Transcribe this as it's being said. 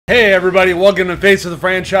Hey everybody, welcome to Face of the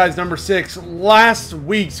Franchise number 6. Last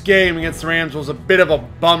week's game against the Rams was a bit of a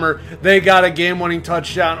bummer. They got a game-winning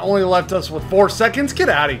touchdown, only left us with 4 seconds. Get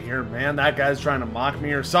out of here, man. That guy's trying to mock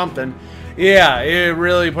me or something. Yeah, it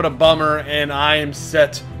really put a bummer, and I am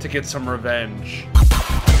set to get some revenge.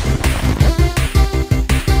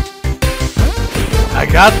 I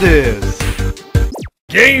got this.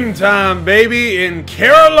 Game time, baby, in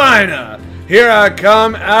Carolina. Here I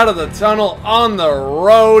come out of the tunnel on the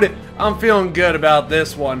road. I'm feeling good about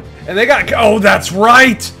this one. And they got... Oh, that's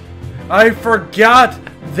right! I forgot.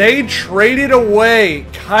 They traded away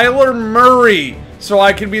KYLER Murray so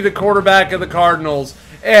I could be the quarterback of the Cardinals.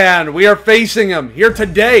 And we are facing him here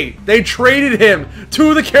today. They traded him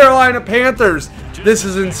to the Carolina Panthers. This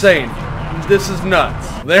is insane. This is nuts.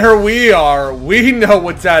 There we are. We know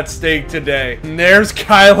what's at stake today. And there's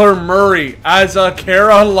KYLER Murray as a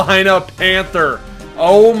Carolina Panther.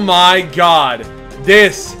 Oh my God.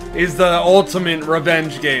 This is the ultimate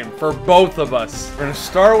revenge game for both of us. We're going to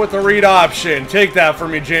start with the read option. Take that for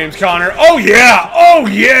me, James Conner. Oh yeah! Oh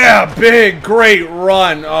yeah! Big, great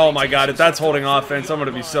run. Oh my God, if that's holding offense, I'm going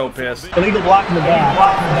to be so pissed. Illegal block in the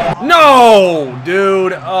back. No,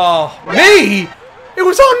 dude. Oh, me? It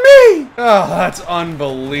was on me! Oh, that's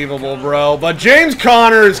unbelievable, bro. But James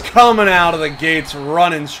Conner is coming out of the gates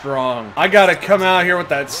running strong. I gotta come out here with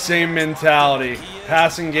that same mentality.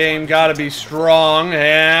 Passing game gotta be strong,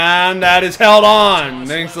 and that is held on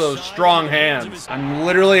thanks to those strong hands. I'm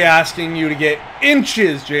literally asking you to get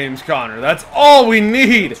inches, James Conner. That's all we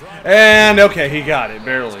need. And okay, he got it,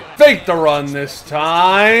 barely. Fake the run this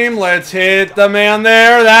time. Let's hit the man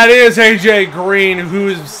there. That is AJ Green,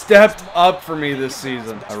 who's stepped up for me this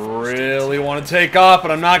season. I really want to take off,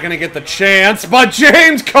 but I'm not going to get the chance. But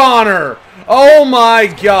James Conner! Oh my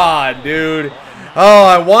God, dude. Oh,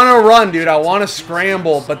 I want to run, dude. I want to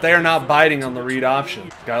scramble, but they are not biting on the read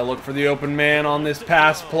option. Gotta look for the open man on this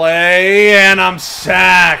pass play, and I'm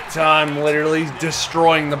sacked. I'm literally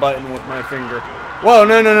destroying the button with my finger. Whoa,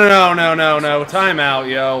 no. Timeout,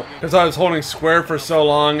 yo. Because I was holding square for so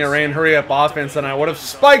long, I ran hurry-up offense, and I would have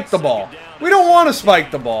spiked the ball. We don't want to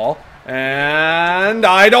spike the ball. And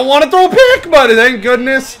I don't want to throw a pick, but thank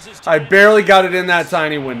goodness I barely got it in that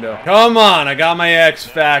tiny window. Come on, I got my X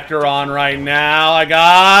Factor on right now. I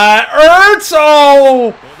got Ertz.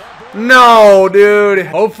 Oh, no, dude.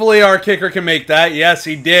 Hopefully our kicker can make that. Yes,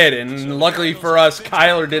 he did. And luckily for us,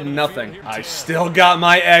 KYLER did nothing. I still got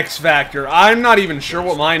my X Factor. I'm not even sure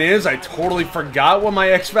what mine is. I totally forgot what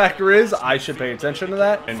my X Factor is. I should pay attention to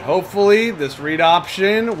that. And hopefully this read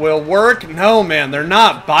option will work. No, man, they're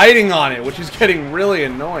not biting on it, which is getting really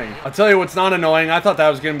annoying. I'll tell you what's not annoying. I thought that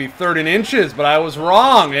was going to be 3rd and inches, but I was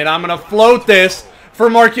wrong. And I'm going to float this for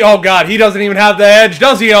Marquis. Oh God, he doesn't even have the edge,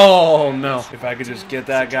 does he? Oh no. If I could just get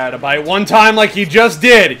that guy to bite one time like he just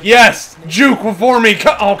did. Yes, juke for me.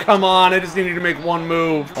 Oh, come on. I just needed to make one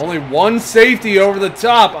move. Only one safety over the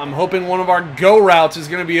top. I'm hoping one of our go routes is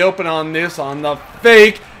going to be open on this, on the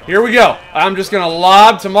fake. Here we go. I'm just going to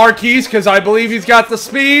lob to Marquise because I believe he's got the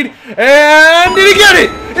speed. And did he get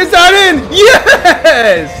it? Is that in?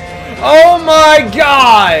 Yes! Oh my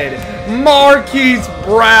God. Marquise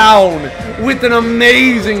Brown with an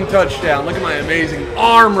amazing touchdown. Look at my amazing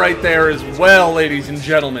arm right there as well, ladies and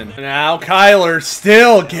gentlemen. Now KYLER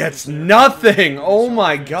still gets nothing. Oh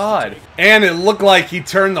my God. And it looked like he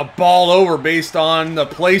turned the ball over based on the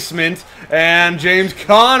placement. And James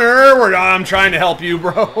Conner, I'm trying to help you,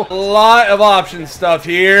 bro. A lot of option stuff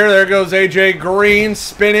here. There goes AJ Green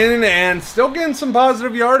spinning and still getting some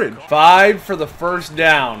positive yardage. 5 for the first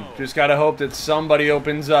down. Just got to hope that somebody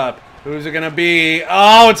opens up. Who's it going to be?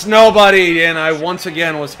 Oh, it's nobody. And I once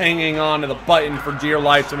again was hanging on to the button for dear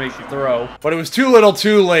life to make the throw. But it was too little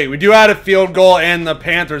too late. We do add a field goal and the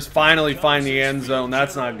Panthers finally find the end zone.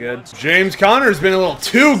 That's not good. James Conner's been a little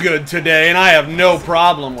too good today, and I have no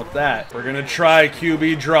problem with that. We're going to try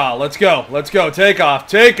QB draw. Let's go. Let's go. Take off.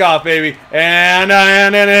 Take off, baby. And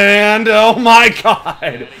oh my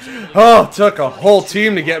God. Oh, it took a whole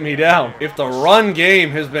team to get me down. If the run game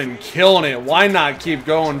has been killing it, why not keep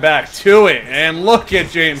going back to it? And look at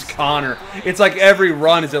James Conner. It's like every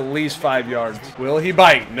run is at least 5 yards. Will he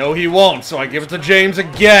bite? No, he won't. So I give it to James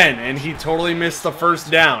again, and he totally missed the first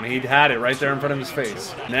down. He'd had it right there in front of his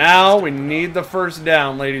face. Now we need the first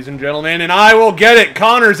down, ladies and gentlemen, and I will get it.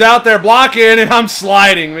 Conner's out there blocking, and I'm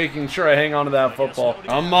sliding, making sure I hang on to that football.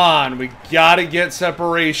 Come on. We got to get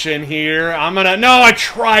separation here. No, I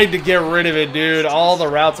tried to get rid of it, dude. All the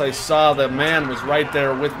routes I saw, the man was right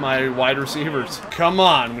there with my wide receivers. Come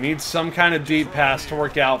on. We need some kind of deep pass has to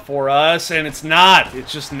work out for us, and it's not.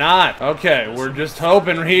 It's just not. Okay, we're just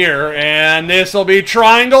hoping here, and this will be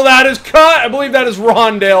triangle. That is cut. I believe that is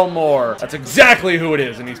Rondale Moore. That's exactly who it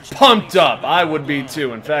is, and he's pumped up. I would be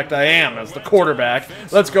too. In fact, I am as the quarterback.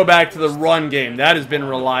 Let's go back to the run game. That has been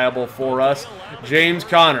reliable for us. James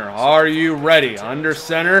Conner, are you ready? Under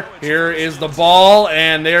center. Here is the ball,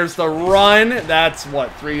 and there's the run. That's,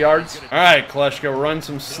 what, 3 yards? All right, Kleschka, run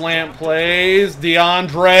some slant plays.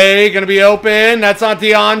 DeAndre going to be open. That's not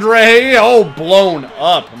DeAndre. Oh, blown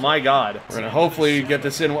up. My God. We're going to hopefully get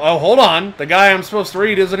this in. Oh, hold on. The guy I'm supposed to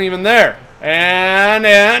read isn't even there. And,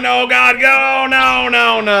 oh God, go,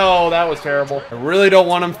 no, that was terrible. I really don't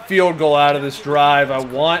want him field goal out of this drive. I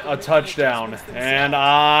want a touchdown, and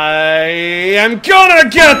I am gonna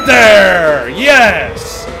get there,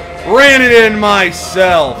 yes, ran it in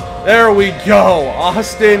myself. There we go,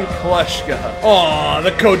 Austin Kleschka. Aw,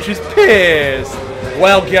 the coach is pissed.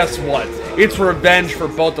 Well, guess what? It's revenge for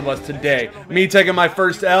both of us today. Me taking my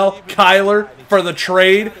first L, KYLER for the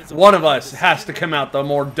trade. One of us has to come out the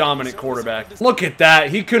more dominant quarterback. Look at that.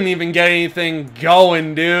 He couldn't even get anything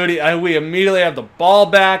going, dude. We immediately have the ball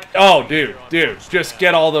back. Oh, dude, just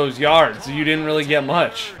get all those yards. You didn't really get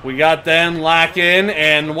much. We got them lacking,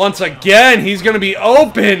 and once again, he's going to be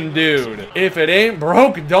open, dude. If it ain't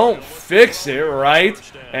broke, don't fix it, right?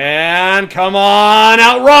 And come on,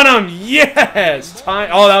 outrun him. Yes.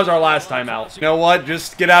 Oh, that was our last time out. You know what?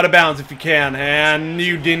 Just get out of bounds if you can. And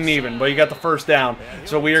you didn't even, but you got the first down.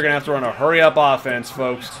 So we are going to have to run a hurry-up offense,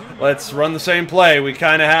 folks. Let's run the same play. We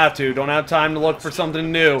kind of have to. Don't have time to look for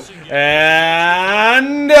something new.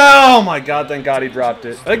 And oh my God, thank God he dropped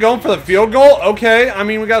it. Are they going for the field goal? Okay. I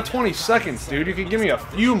mean, we got 20 seconds, dude. You can give me a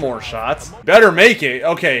few more shots. Better make it.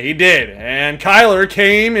 Okay, he did. And KYLER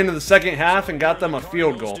came into the second half and got them a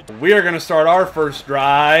field goal. We are going to start our first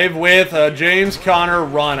drive with a James Conner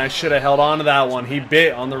run. I should have held on to that one. He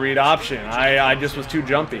bit on the read option. I just was too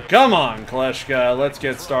jumpy. Come on, Kleschka. Let's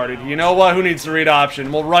get started. You know what? Who needs the read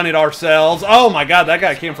option? We'll run it ourselves. Oh my God, that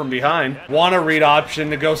guy came from behind. Want a read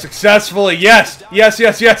option to go successfully. Yes.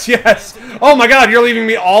 Oh my God, you're leaving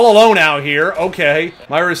me all alone out here. Okay.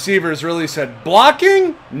 My receivers really said,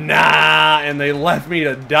 blocking? Nah, and they left me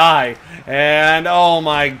to die. And oh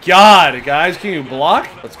my God, guys, can you block?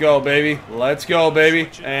 Let's go, baby. Let's go, baby.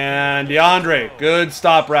 And DeAndre, good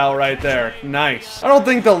stop route right there. Nice. I don't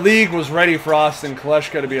think the league was ready for Austin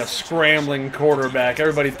Kleschka to be a scrambling quarterback.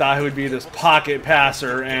 Everybody thought he would be this pocket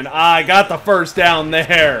passer, and I got the first down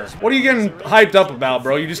there. What are you getting hyped up about,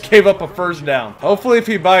 bro? You just gave up a first down. Hopefully, if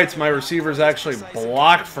he bites, my receivers actually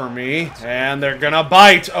block for me, and they're gonna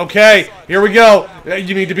bite. Okay, here we go.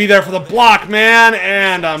 You need to be there for the block, man,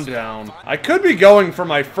 and I'm down. I could be going for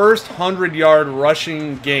my first 100-yard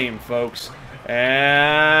rushing game, folks.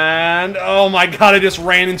 And oh my God, I just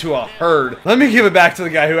ran into a herd. Let me give it back to the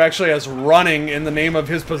guy who actually has running in the name of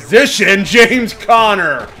his position, James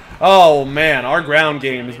Conner. Oh man, our ground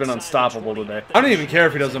game has been unstoppable today. I don't even care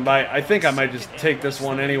if he doesn't bite. I think I might just take this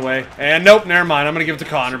one anyway. And nope, never mind. I'm going to give it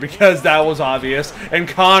to Conner because that was obvious. And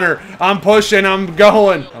Conner, I'm pushing, I'm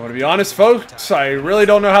going. I'm going to be honest, folks. I really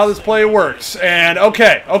don't know how this play works. And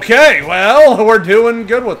okay, well, we're doing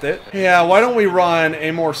good with it. Yeah, why don't we run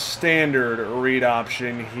a more standard read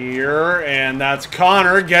option here? And that's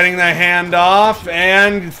Conner getting the handoff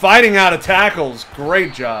and fighting out of tackles.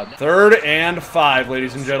 Great job. 3rd and 5,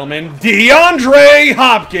 ladies and gentlemen. DeAndre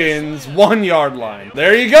Hopkins, 1-yard line.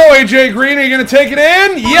 There you go, AJ Green. Are you going to take it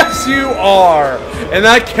in? Yes, you are. And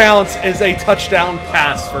that counts as a touchdown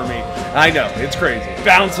pass for me. I know, it's crazy.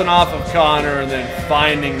 Bouncing off of Conner and then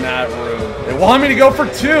finding that room. They want me to go for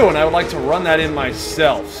 2, and I would like to run that in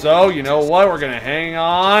myself. So, you know what? We're going to hang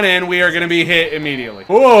on, and we are going to be hit immediately.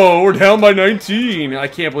 Whoa, we're down by 19. I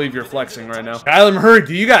can't believe you're flexing right now. Kyler Murray,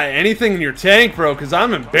 do you got anything in your tank, bro? Because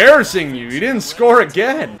I'm embarrassing you. You didn't score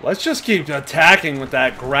again. Let's just keep attacking with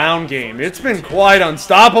that ground game. It's been quite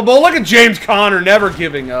unstoppable. Look at James Conner never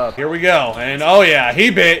giving up. Here we go. And oh yeah, he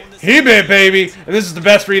bit, baby. And this is the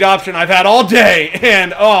best read option I've had all day.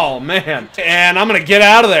 And oh man. And I'm gonna get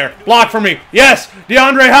out of there. Block for me. Yes,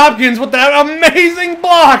 DeAndre Hopkins with that amazing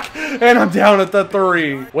block. And I'm down at the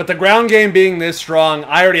 3. With the ground game being this strong,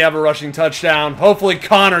 I already have a rushing touchdown. Hopefully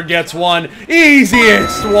Conner gets one.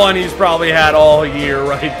 Easiest one he's probably had all year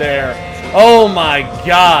right there. Oh my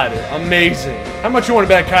God, amazing. How much you want to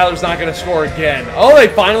bet Kyler's not going to score again? Oh, they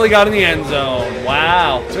finally got in the end zone.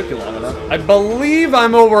 Wow, took you long enough. I believe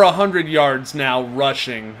I'm over 100 yards now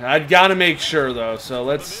rushing. I've got to make sure though, so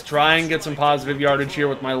let's try and get some positive yardage here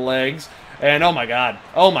with my legs. And oh my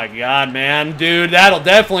god, man. Dude, that'll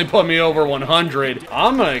definitely put me over 100.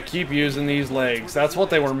 I'm gonna keep using these legs. That's what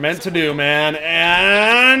they were meant to do, man.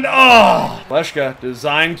 And, oh! Kleschka,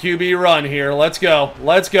 design QB run here. Let's go.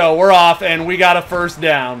 Let's go. We're off, and we got a first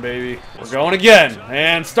down, baby. We're going again.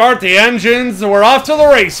 And start the engines. We're off to the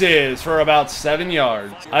races for about 7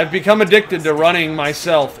 yards. I've become addicted to running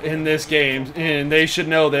myself in this game, and they should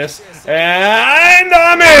know this. And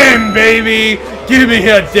I'm in, baby! Give me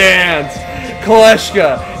a dance.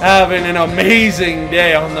 Kleschka having an amazing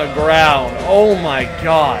day on the ground. Oh my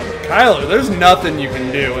god. KYLER, there's nothing you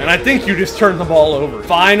can do, and I think you just turned the ball over.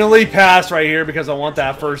 Finally pass right here because I want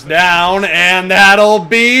that first down, and that'll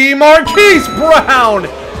be Marquise Brown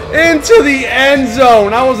into the end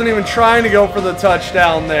zone. I wasn't even trying to go for the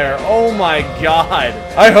touchdown there. Oh my god.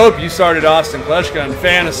 I hope you started Austin Kleschka in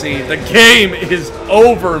fantasy. The game is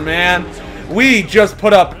over, man. We just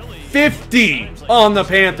put up 50 on the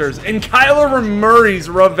Panthers in KYLER Murray's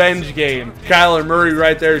revenge game. KYLER Murray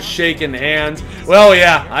right there shaking hands. Well,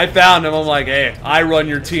 yeah, I found him. I'm like, hey, I run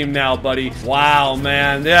your team now, buddy. Wow,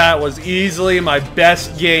 man, that was easily my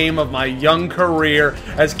best game of my young career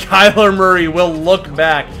as KYLER Murray will look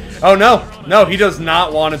back. Oh, no, he does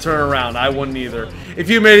not want to turn around. I wouldn't either. If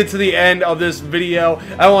you made it to the end of this video,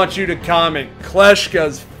 I want you to comment,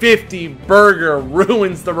 Kleschka's 50 burger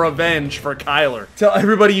ruins the revenge for KYLER. Tell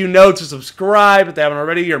everybody you know to subscribe if they haven't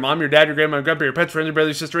already. Your mom, your dad, your grandma, your grandpa, your pets, friends, your brother,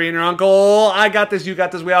 your sister, and your uncle. I got this, you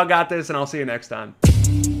got this, we all got this, and I'll see you next time.